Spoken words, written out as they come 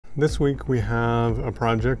This week we have a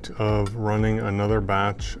project of running another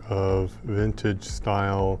batch of vintage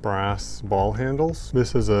style brass ball handles.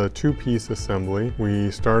 This is a two-piece assembly.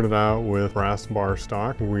 We started out with brass bar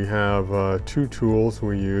stock. We have two tools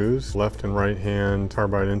we use, left and right hand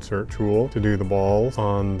carbide insert tool to do the balls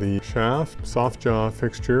on the shaft, soft jaw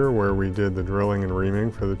fixture where we did the drilling and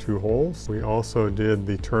reaming for the two holes. We also did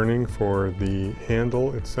the turning for the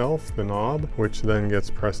handle itself, the knob, which then gets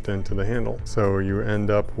pressed into the handle. So you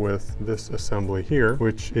end up with this assembly here,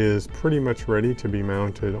 which is pretty much ready to be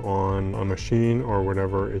mounted on a machine or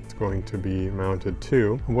whatever it's going to be mounted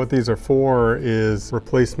to. What these are for is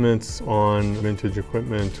replacements on vintage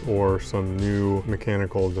equipment or some new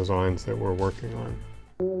mechanical designs that we're working on.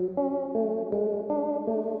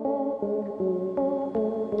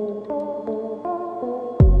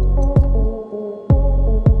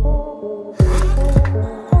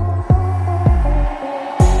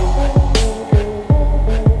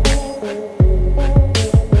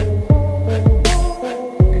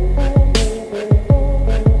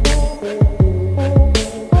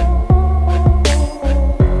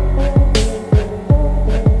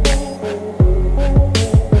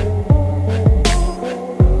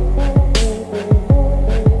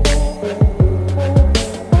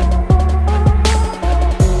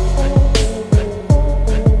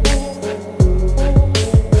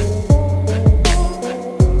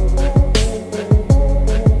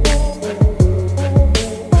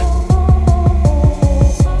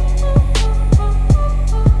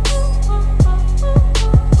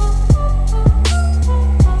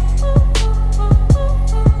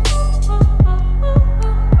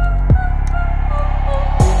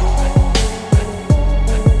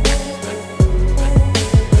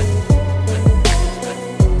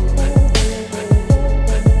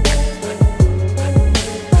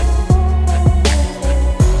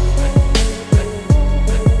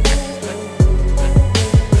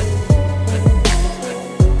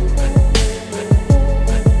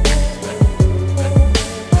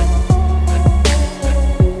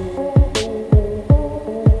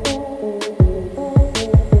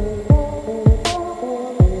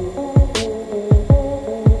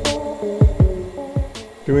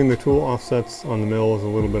 Doing the tool offsets on the mill is a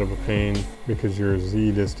little bit of a pain because your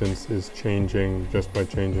Z distance is changing just by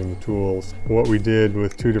changing the tools. What we did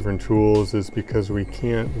with two different tools is because we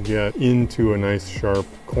can't get into a nice sharp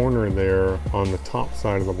corner there on the top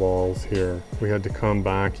side of the balls here, we had to come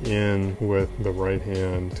back in with the right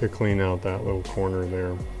hand to clean out that little corner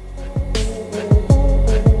there.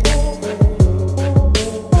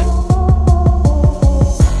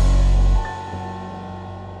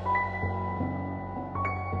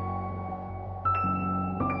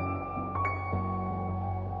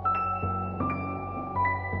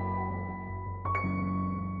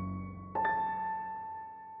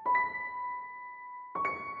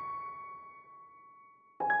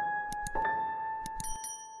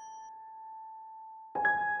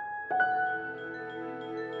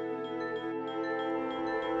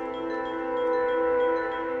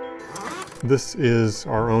 This is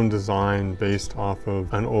our own design based off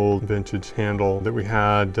of an old vintage handle that we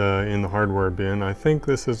had in the hardware bin. I think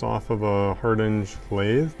this is off of a Hardinge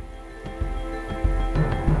lathe.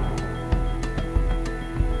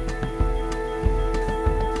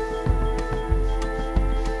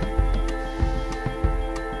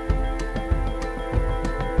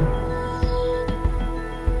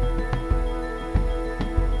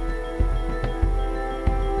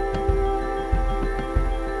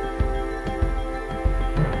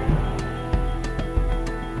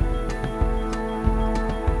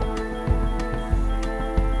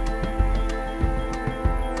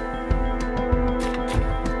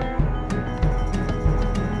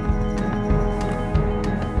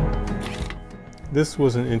 This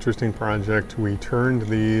was an interesting project. We turned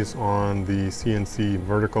these on the CNC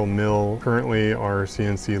vertical mill. Currently our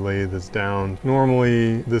CNC lathe is down.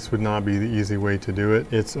 Normally this would not be the easy way to do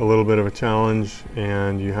it. It's a little bit of a challenge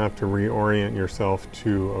and you have to reorient yourself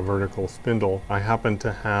to a vertical spindle. I happen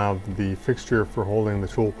to have the fixture for holding the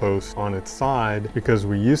tool post on its side because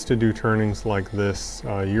we used to do turnings like this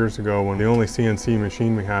years ago when the only CNC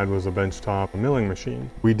machine we had was a benchtop milling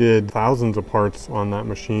machine. We did thousands of parts on that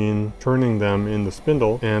machine, turning them in the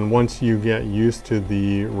spindle, and once you get used to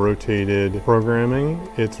the rotated programming,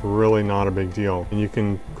 it's really not a big deal. And you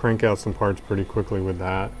can crank out some parts pretty quickly with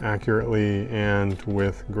that, accurately and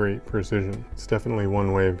with great precision. It's definitely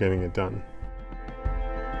one way of getting it done.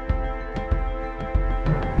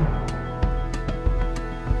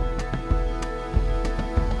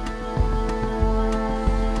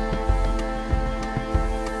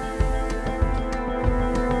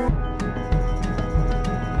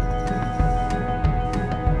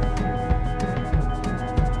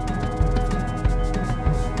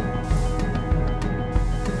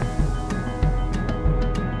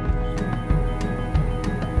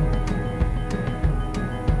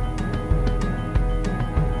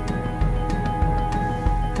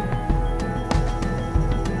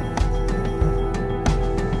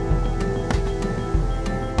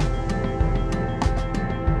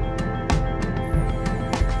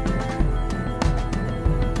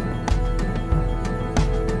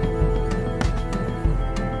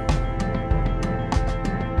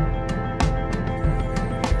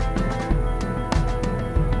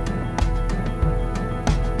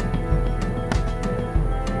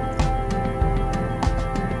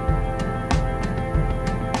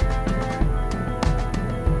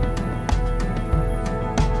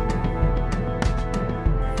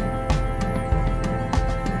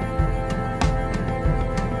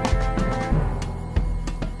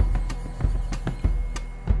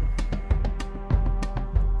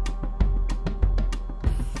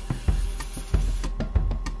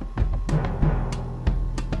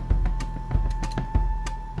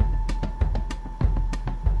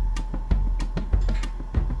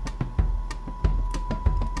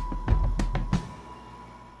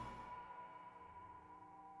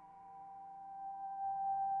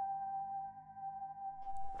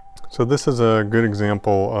 So this is a good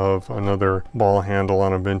example of another ball handle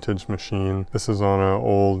on a vintage machine. This is on an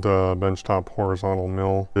old benchtop horizontal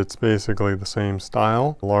mill. It's basically the same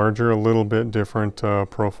style, larger, a little bit different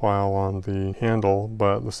profile on the handle,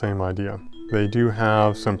 but the same idea. They do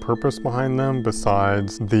have some purpose behind them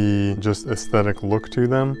besides the just aesthetic look to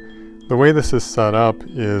them. The way this is set up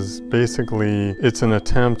is basically, it's an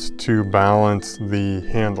attempt to balance the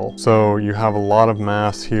handle. So you have a lot of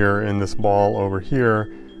mass here in this ball over here,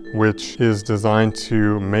 which is designed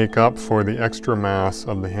to make up for the extra mass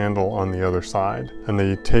of the handle on the other side. And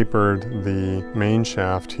they tapered the main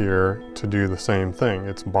shaft here to do the same thing.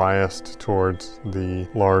 It's biased towards the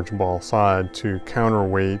large ball side to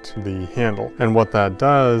counterweight the handle. And what that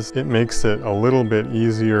does, it makes it a little bit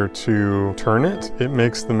easier to turn it. It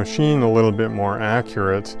makes the machine a little bit more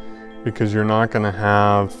accurate, because you're not going to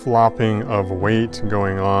have flopping of weight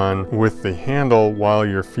going on with the handle while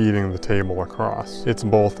you're feeding the table across. It's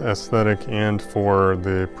both aesthetic and for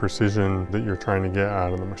the precision that you're trying to get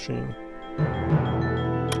out of the machine.